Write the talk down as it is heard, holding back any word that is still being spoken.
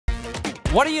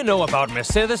What do you know about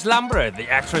Mercedes Lambre, the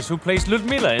actress who plays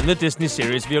Ludmilla in the Disney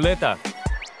series Violetta?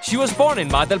 She was born in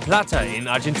Mar del Plata in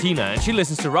Argentina and she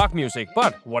listens to rock music,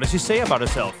 but what does she say about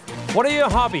herself? What are your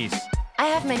hobbies? I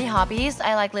have many hobbies.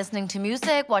 I like listening to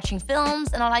music, watching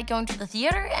films, and I like going to the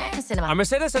theater and cinema. Are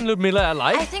Mercedes and Ludmilla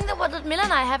alike? I think that what Ludmilla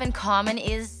and I have in common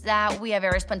is that we are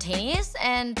very spontaneous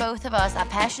and both of us are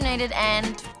passionate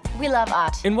and we love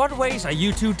art. In what ways are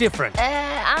you two different?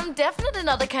 I'm definitely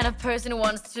not the kind of person who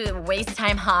wants to waste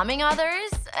time harming others.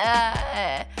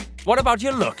 What about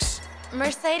your looks?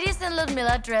 Mercedes and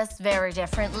Ludmilla dress very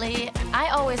differently. I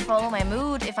always follow my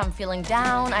mood. If I'm feeling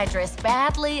down, I dress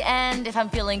badly, and if I'm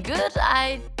feeling good,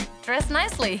 I dress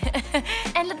nicely.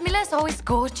 And Ludmilla is always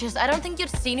gorgeous. I don't think you'd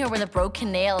seen her with a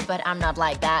broken nail, but I'm not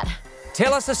like that.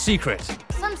 Tell us a secret.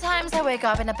 Sometimes I wake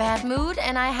up in a bad mood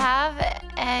and I have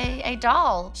a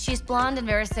doll. She's blonde and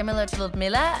very similar to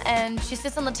Ludmilla, and she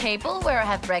sits on the table where I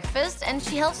have breakfast, and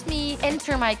she helps me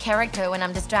enter my character when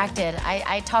I'm distracted.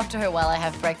 I talk to her while I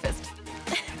have breakfast.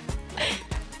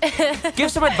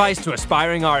 Give some advice to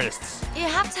aspiring artists. You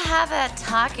have to have a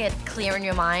target clear in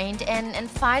your mind and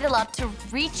fight a lot to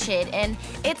reach it. And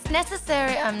it's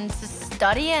necessary to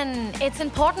study, and it's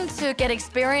important to get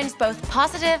experience, both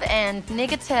positive and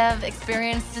negative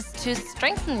experiences, to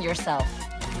strengthen yourself.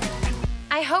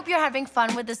 I hope you're having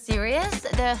fun with the series.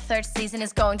 The third season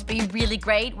is going to be really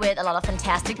great with a lot of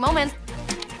fantastic moments.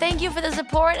 Thank you for the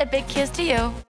support. A big kiss to you.